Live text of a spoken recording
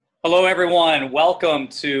Hello, everyone. Welcome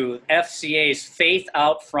to FCA's Faith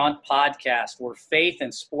Out Front podcast, where faith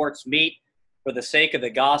and sports meet for the sake of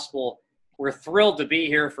the gospel. We're thrilled to be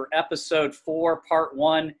here for episode 4, part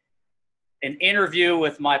 1, an interview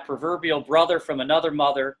with my proverbial brother from another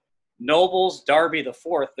mother, Nobles Darby the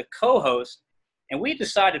Fourth, the co-host. And we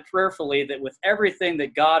decided prayerfully that with everything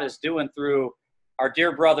that God is doing through our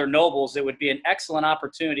dear brother Nobles, it would be an excellent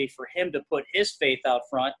opportunity for him to put his faith out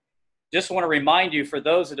front. Just want to remind you, for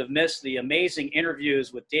those that have missed the amazing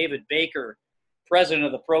interviews with David Baker, president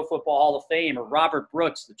of the Pro Football Hall of Fame, or Robert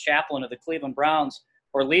Brooks, the chaplain of the Cleveland Browns,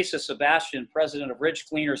 or Lisa Sebastian, president of Ridge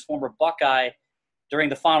Cleaners, former Buckeye, during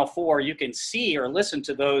the Final Four, you can see or listen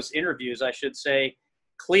to those interviews, I should say,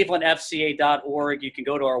 clevelandfca.org. You can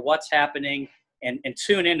go to our What's Happening and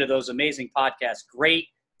tune into those amazing podcasts. Great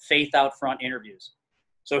faith out front interviews.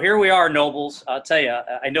 So here we are, Nobles. I'll tell you,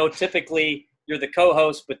 I know typically you're the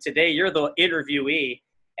co-host, but today you're the interviewee,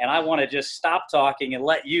 and I want to just stop talking and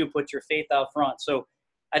let you put your faith out front. So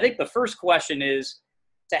I think the first question is,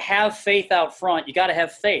 to have faith out front, you got to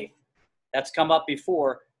have faith. That's come up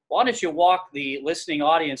before. Why don't you walk the listening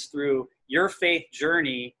audience through your faith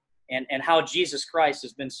journey and how Jesus Christ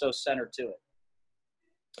has been so centered to it?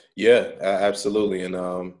 Yeah, absolutely.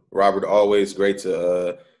 And Robert, always great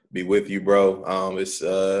to be with you, bro. It's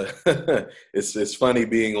it's funny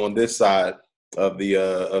being on this side of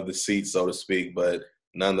the seat, so to speak, but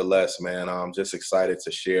nonetheless, man, I'm just excited to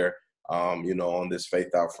share on this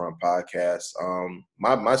Faith Out Front podcast.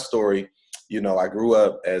 My story, I grew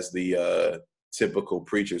up as the typical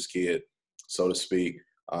preacher's kid, so to speak.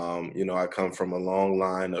 I come from a long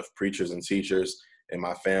line of preachers and teachers in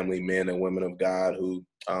my family, men and women of God who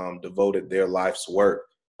devoted their life's work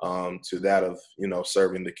to that of,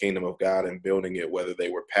 serving the kingdom of God and building it, whether they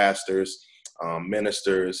were pastors,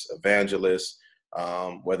 ministers, evangelists,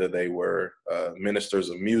 whether they were ministers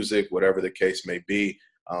of music, whatever the case may be.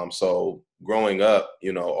 So growing up,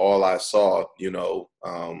 all I saw,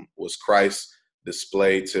 was Christ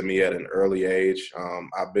displayed to me at an early age.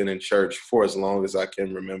 I've been in church for as long as I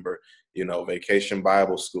can remember, vacation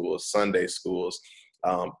Bible schools, Sunday schools,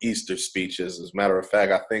 Easter speeches. As a matter of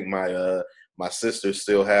fact, I think my sisters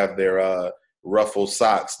still have their ruffle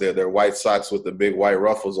socks. They're white socks with the big white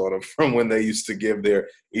ruffles on them from when they used to give their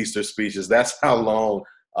Easter speeches. That's how long,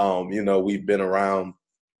 we've been around.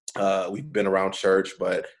 We've been around church,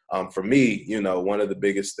 but for me, one of the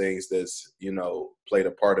biggest things that's, played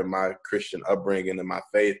a part in my Christian upbringing and my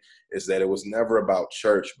faith is that it was never about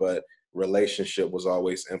church, but relationship was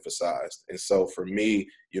always emphasized. And so for me,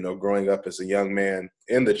 growing up as a young man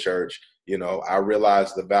in the church, I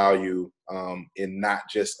realized the value in not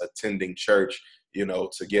just attending church,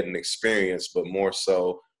 to get an experience, but more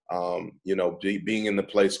so, being in the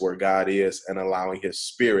place where God is and allowing his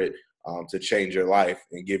spirit to change your life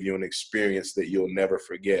and give you an experience that you'll never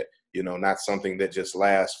forget, not something that just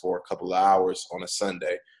lasts for a couple of hours on a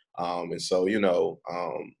Sunday. And so,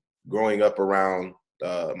 growing up around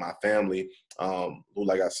my family, who,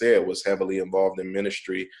 like I said, was heavily involved in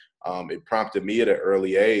ministry, it prompted me at an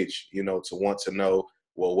early age, to want to know,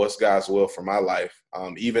 well, what's God's will for my life?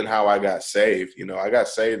 Even how I got saved. I got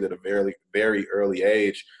saved at a very, very early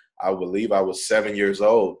age. I believe I was 7 years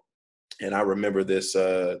old. And I remember this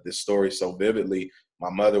story so vividly.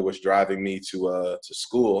 My mother was driving me to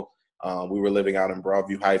school. We were living out in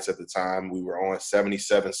Broadview Heights at the time. We were on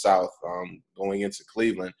 77 South, going into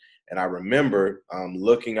Cleveland. And I remember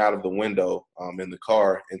looking out of the window in the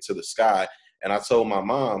car into the sky. And I told my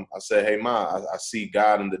mom, I said, "Hey, Ma, I see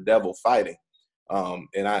God and the devil fighting."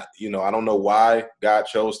 And I don't know why God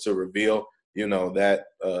chose to reveal, that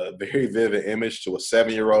very vivid image to a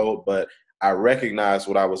 7-year-old, but I recognized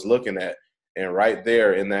what I was looking at. And right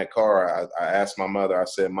there in that car, I asked my mother, I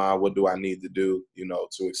said, "Ma, what do I need to do,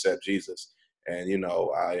 to accept Jesus?" And,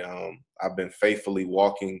 I've been faithfully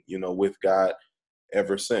walking, with God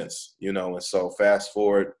ever since, and so fast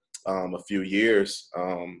forward a few years,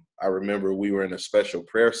 I remember we were in a special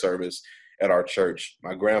prayer service at our church.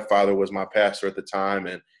 My grandfather was my pastor at the time,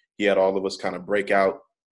 and he had all of us kind of break out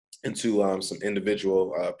into some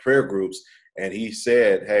individual prayer groups. And he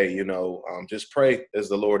said, "Hey, just pray as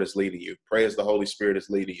the Lord is leading you. Pray as the Holy Spirit is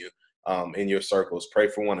leading you in your circles. Pray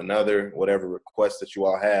for one another, whatever requests that you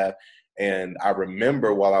all have." And I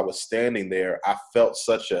remember while I was standing there, I felt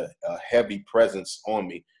such a heavy presence on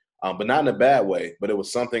me, but not in a bad way. But it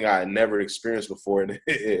was something I had never experienced before. And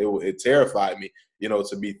it terrified me,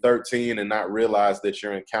 to be 13 and not realize that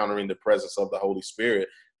you're encountering the presence of the Holy Spirit.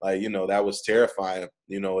 Like, that was terrifying,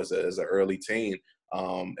 as an early teen.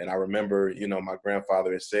 And I remember, my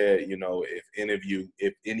grandfather had said,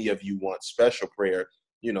 if any of you want special prayer,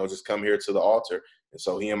 just come here to the altar. And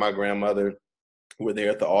so he and my grandmother were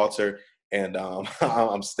there at the altar. And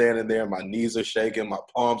I'm standing there, my knees are shaking, my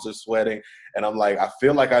palms are sweating. And I'm like, I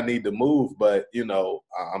feel like I need to move, but,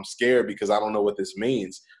 I'm scared because I don't know what this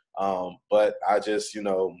means. But I just,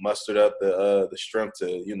 mustered up the strength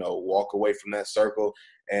to, walk away from that circle.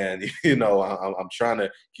 And, I'm trying to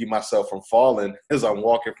keep myself from falling as I'm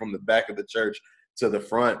walking from the back of the church to the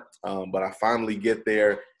front. But I finally get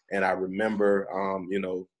there, and I remember,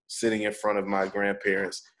 sitting in front of my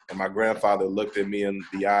grandparents, and my grandfather looked at me in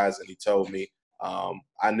the eyes and he told me,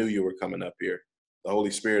 I knew you were coming up here. The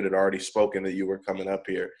Holy Spirit had already spoken that you were coming up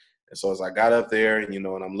here. And so as I got up there, and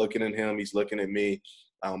I'm looking at him, he's looking at me.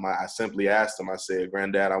 I simply asked him, I said,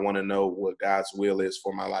 Granddad, I want to know what God's will is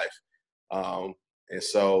for my life. And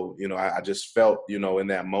so, I just felt, in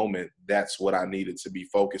that moment, that's what I needed to be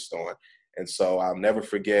focused on. And so I'll never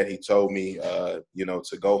forget, he told me,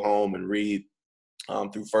 to go home and read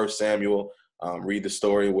through 1 Samuel, read the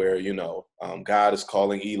story where, God is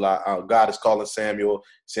calling God is calling Samuel.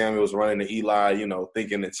 Samuel's running to Eli,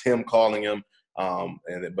 thinking it's him calling him.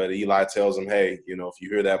 But Eli tells him, hey, if you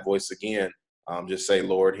hear that voice again, just say,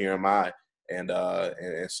 Lord, here am I. And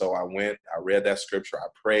so I went, I read that scripture, I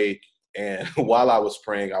prayed. And while I was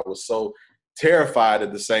praying, I was so terrified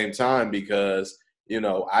at the same time because,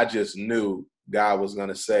 I just knew God was going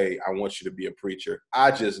to say, I want you to be a preacher.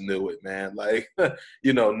 I just knew it, man. Like,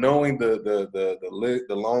 knowing the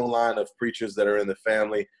long line of preachers that are in the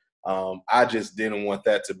family, I just didn't want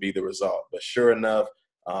that to be the result. But sure enough,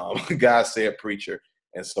 God said preacher.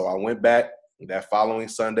 And so I went back that following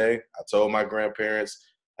Sunday. I told my grandparents,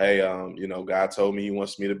 hey, God told me he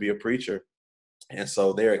wants me to be a preacher. And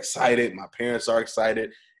so they're excited. My parents are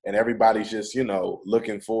excited. And everybody's just,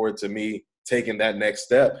 looking forward to me taking that next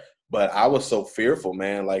step. But I was so fearful,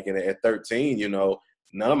 man. Like at 13,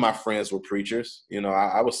 none of my friends were preachers.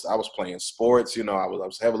 I was playing sports. I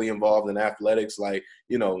was heavily involved in athletics. Like,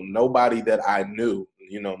 nobody that I knew,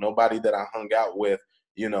 nobody that I hung out with,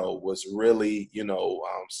 was really,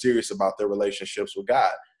 serious about their relationships with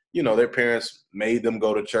God. Their parents made them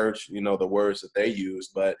go to church, the words that they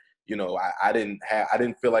used. But, I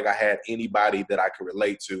didn't feel like I had anybody that I could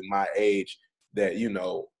relate to my age that,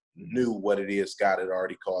 knew what it is God had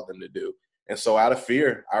already called them to do. And so out of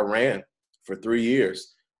fear, I ran for 3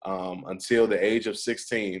 years until the age of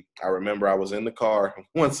 16. I remember I was in the car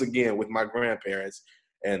once again with my grandparents,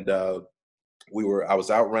 and I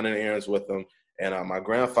was out running errands with them. And my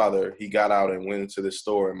grandfather, he got out and went into the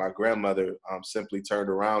store, and my grandmother simply turned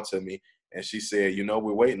around to me and she said,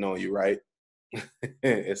 we're waiting on you, right?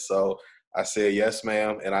 And so I said, yes,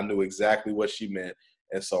 ma'am. And I knew exactly what she meant.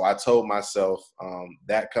 And so I told myself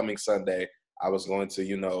that coming Sunday, I was going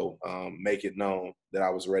to, make it known that I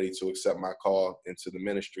was ready to accept my call into the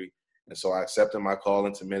ministry. And so I accepted my call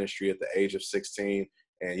into ministry at the age of 16.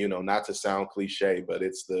 And, not to sound cliche, but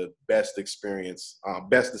it's the best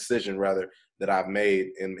decision rather, that I've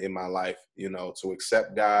made in my life, to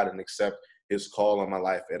accept God and accept his call on my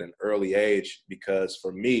life at an early age. Because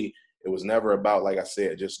for me, it was never about, like I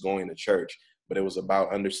said, just going to church, but it was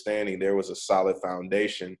about understanding there was a solid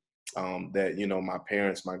foundation that, my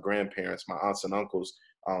parents, my grandparents, my aunts and uncles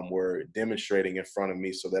were demonstrating in front of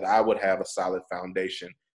me so that I would have a solid foundation,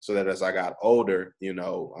 so that as I got older,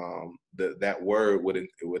 that word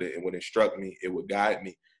would instruct me, it would guide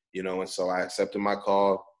me, and so I accepted my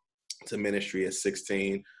call to ministry at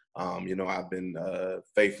 16. I've been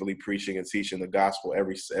faithfully preaching and teaching the gospel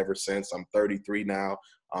ever since. I'm 33 now.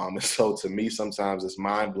 And so to me, sometimes it's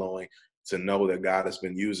mind blowing to know that God has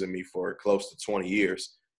been using me for close to 20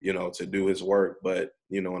 years, to do his work. But,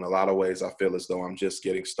 in a lot of ways, I feel as though I'm just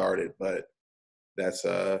getting started. But that's,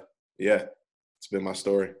 it's been my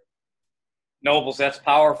story. Nobles, that's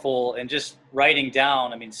powerful. And just writing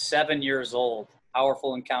down, 7 years old,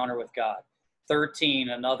 powerful encounter with God. 13,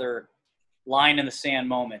 another line in the sand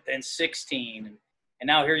moment. Then 16. And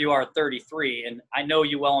now here you are at 33. And I know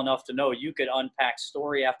you well enough to know you could unpack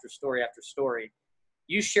story after story after story.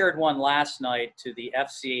 You shared one last night to the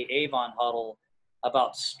FCA Avon huddle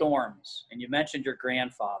about storms. And you mentioned your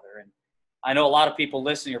grandfather. And I know a lot of people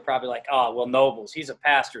listening are probably like, oh, well, Nobles, he's a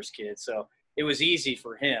pastor's kid, so it was easy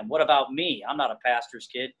for him. What about me? I'm not a pastor's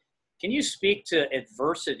kid. Can you speak to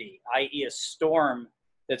adversity, i.e. a storm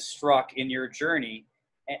that struck in your journey,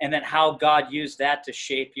 and then how God used that to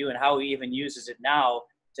shape you and how he even uses it now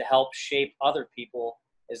to help shape other people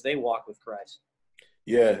as they walk with Christ?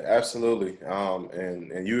 Yeah, absolutely.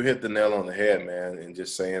 And you hit the nail on the head, man. And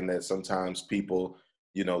just saying that sometimes people,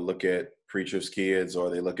 look at preachers' kids, or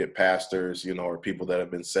they look at pastors, or people that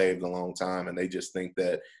have been saved a long time, and they just think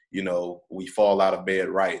that, we fall out of bed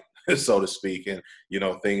right. so to speak. And,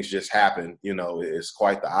 things just happen. It's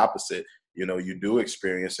quite the opposite. You do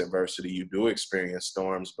experience adversity, you do experience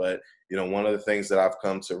storms, but, one of the things that I've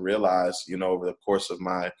come to realize, over the course of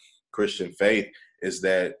my Christian faith is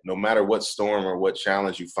that no matter what storm or what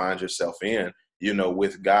challenge you find yourself in,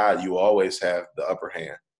 with God, you always have the upper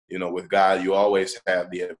hand. With God, you always have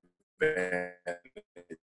the advantage.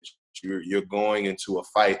 You're going into a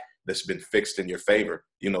fight that's been fixed in your favor,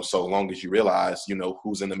 so long as you realize,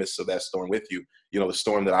 who's in the midst of that storm with you. The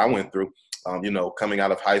storm that I went through, coming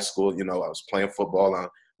out of high school, I was playing football. I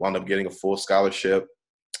wound up getting a full scholarship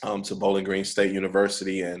to Bowling Green State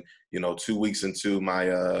University. And, 2 weeks into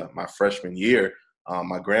my freshman year,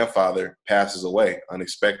 my grandfather passes away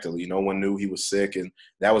unexpectedly. No one knew he was sick. And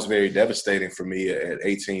that was very devastating for me at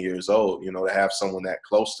 18 years old, to have someone that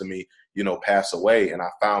close to me, pass away. And I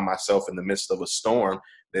found myself in the midst of a storm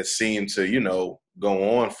that seemed to,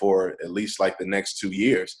 go on for at least like the next 2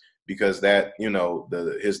 years, because that,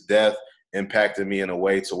 his death impacted me in a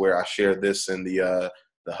way to where I shared this in the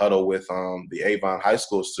huddle with the Avon High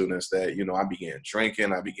School students that, I began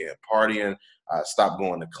drinking, I began partying, I stopped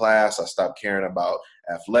going to class, I stopped caring about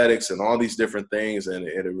athletics and all these different things. And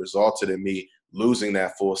it resulted in me losing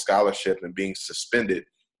that full scholarship and being suspended,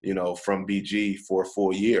 from BG for a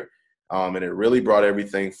full year. And it really brought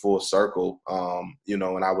everything full circle,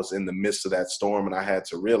 and I was in the midst of that storm, and I had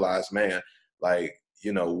to realize, man, like,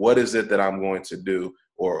 what is it that I'm going to do?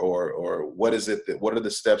 Or what is it what are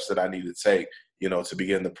the steps that I need to take, to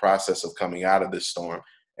begin the process of coming out of this storm?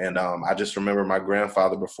 And I just remember my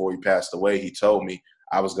grandfather, before he passed away, he told me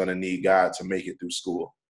I was going to need God to make it through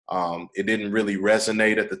school. It didn't really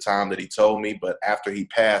resonate at the time that he told me, but after he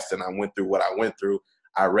passed and I went through what I went through,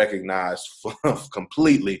 I recognized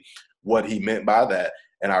completely what he meant by that.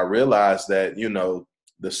 And I realized that,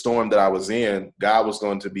 the storm that I was in, God was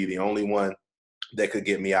going to be the only one that could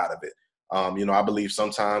get me out of it. I believe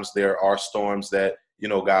sometimes there are storms that,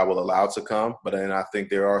 God will allow to come, but then I think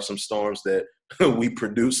there are some storms that we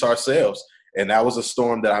produce ourselves. And that was a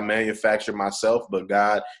storm that I manufactured myself, but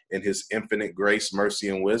God, in his infinite grace, mercy,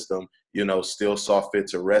 and wisdom, still saw fit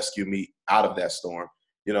to rescue me out of that storm.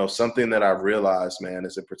 Something that I've realized, man,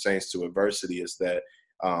 as it pertains to adversity is that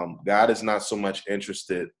God is not so much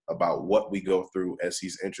interested about what we go through as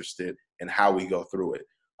he's interested in how we go through it.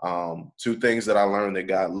 Two things that I learned that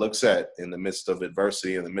God looks at in the midst of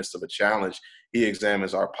adversity, in the midst of a challenge, he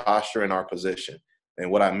examines our posture and our position. And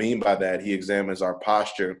what I mean by that, he examines our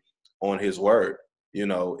posture on his word.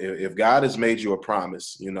 If God has made you a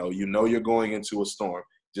promise, you're going into a storm,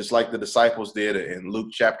 just like the disciples did in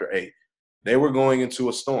Luke chapter 8. They were going into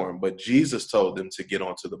a storm, but Jesus told them to get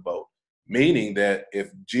onto the boat, meaning that if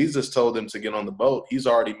Jesus told them to get on the boat, he's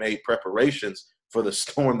already made preparations for the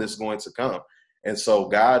storm that's going to come. And so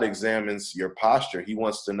God examines your posture. He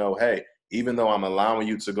wants to know, hey, even though I'm allowing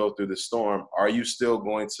you to go through the storm, are you still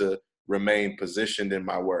going to remain positioned in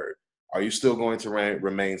my word? Are you still going to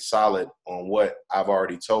remain solid on what I've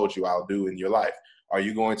already told you I'll do in your life? Are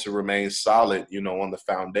you going to remain solid, on the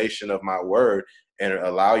foundation of my word, and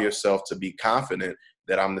allow yourself to be confident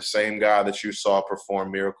that I'm the same God that you saw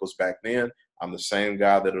perform miracles back then? I'm the same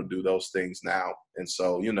God that'll do those things now. And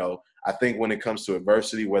so, I think when it comes to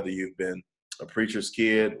adversity, whether you've been a preacher's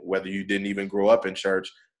kid, whether you didn't even grow up in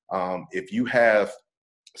church, if you have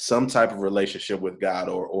some type of relationship with God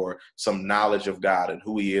or some knowledge of God and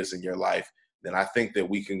who he is in your life, then I think that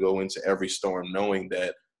we can go into every storm knowing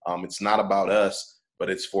that it's not about us, but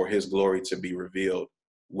it's for his glory to be revealed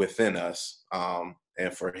within us,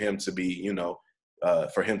 and for him to be,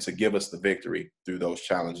 for him to give us the victory through those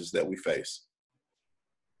challenges that we face.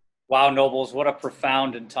 Wow, Nobles, what a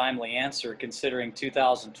profound and timely answer, considering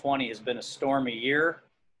 2020 has been a stormy year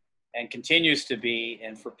and continues to be.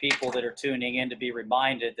 And for people that are tuning in, to be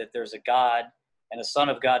reminded that there's a God and a Son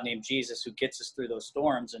of God named Jesus who gets us through those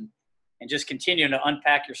storms. And just continuing to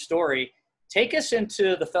unpack your story, take us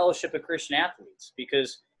into the Fellowship of Christian Athletes,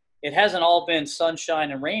 because it hasn't all been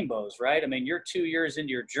sunshine and rainbows, right? I mean, you're 2 years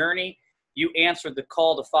into your journey. You answered the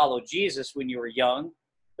call to follow Jesus when you were young,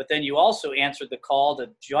 but then you also answered the call to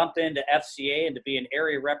jump into FCA and to be an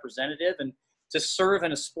area representative and to serve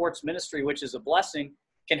in a sports ministry, which is a blessing,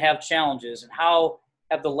 can have challenges. And how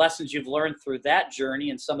have the lessons you've learned through that journey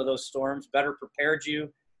and some of those storms better prepared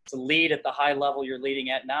you to lead at the high level you're leading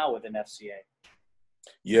at now within FCA?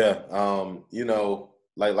 Yeah.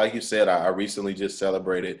 Like you said, I recently just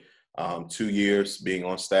celebrated 2 years being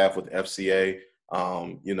on staff with FCA.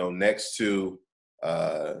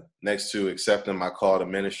 Next to accepting my call to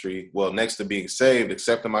ministry, next to being saved,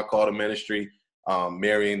 accepting my call to ministry,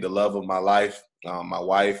 marrying the love of my life, my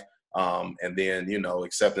wife, And then,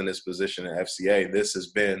 accepting this position at FCA, this has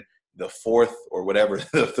been the fourth or whatever,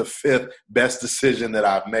 the fifth best decision that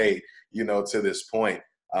I've made, to this point,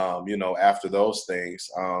 after those things,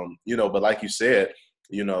 but like you said,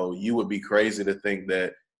 you would be crazy to think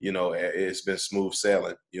that, it's been smooth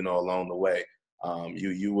sailing, along the way.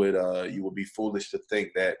 You would be foolish to think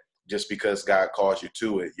that just because God calls you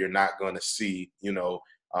to it, you're not going to see,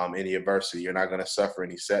 any adversity. You're not going to suffer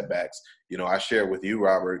any setbacks. I shared with you,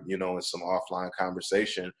 Robert, in some offline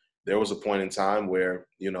conversation, there was a point in time where,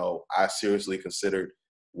 I seriously considered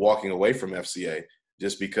walking away from FCA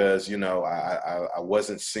just because, I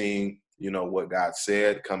wasn't seeing, what God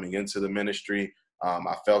said coming into the ministry.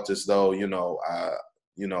 I felt as though,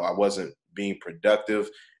 I wasn't being productive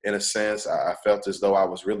in a sense. I felt as though I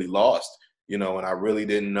was really lost, and I really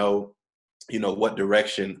didn't know, what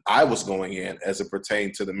direction I was going in as it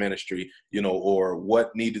pertained to the ministry, or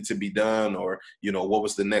what needed to be done, or, what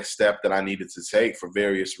was the next step that I needed to take for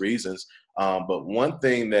various reasons. But one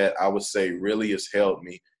thing that I would say really has held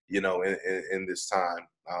me, in this time,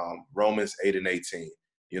 Romans 8:18,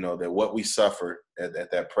 that what we suffer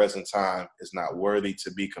at that present time is not worthy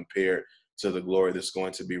to be compared to the glory that's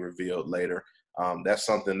going to be revealed later. That's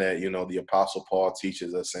something that, the Apostle Paul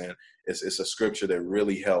teaches us, and it's a scripture that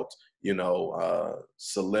really helped,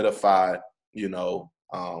 solidify,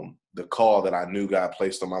 the call that I knew God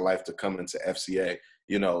placed on my life to come into FCA,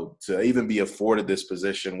 to even be afforded this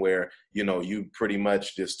position where, you pretty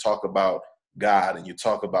much just talk about God and you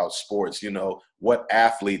talk about sports. What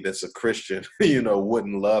athlete that's a Christian,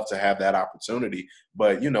 wouldn't love to have that opportunity,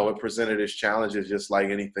 but, it presented its challenges just like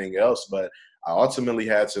anything else. But I ultimately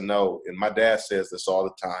had to know, and my dad says this all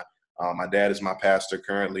the time. My dad is my pastor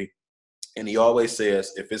currently, and he always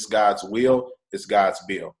says, if it's God's will, it's God's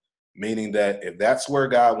bill. Meaning that if that's where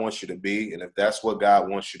God wants you to be, and if that's what God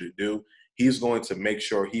wants you to do, he's going to make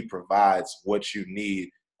sure he provides what you need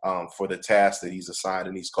for the task that he's assigned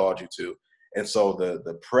and he's called you to. And so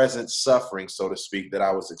the present suffering, so to speak, that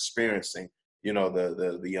I was experiencing, the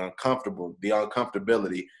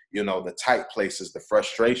uncomfortability, the tight places, the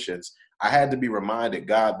frustrations, I had to be reminded,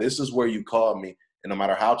 God, this is where you called me. And no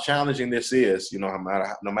matter how challenging this is, no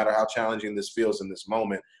matter how challenging this feels in this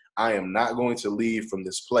moment, I am not going to leave from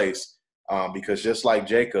this place because just like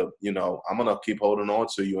Jacob, I'm going to keep holding on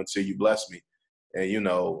to you until you bless me. And,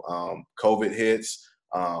 COVID hits.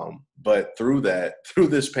 But through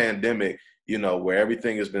this pandemic, where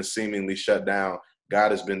everything has been seemingly shut down,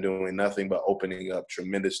 God has been doing nothing but opening up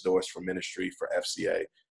tremendous doors for ministry for FCA.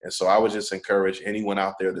 And so I would just encourage anyone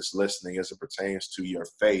out there that's listening as it pertains to your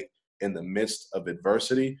faith in the midst of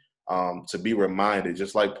adversity, to be reminded,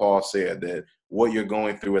 just like Paul said, that what you're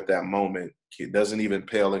going through at that moment, it doesn't even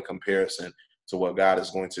pale in comparison to what God is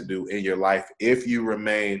going to do in your life if you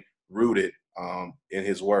remain rooted in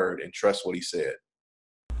his word and trust what he said.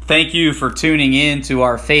 Thank you for tuning in to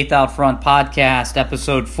our Faith Out Front podcast,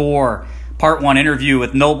 episode 4, part 1 interview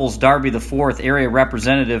with Nobles Darby IV, area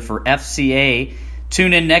representative for FCA.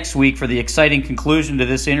 Tune in next week for the exciting conclusion to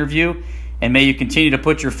this interview, and may you continue to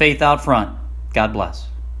put your faith out front. God bless.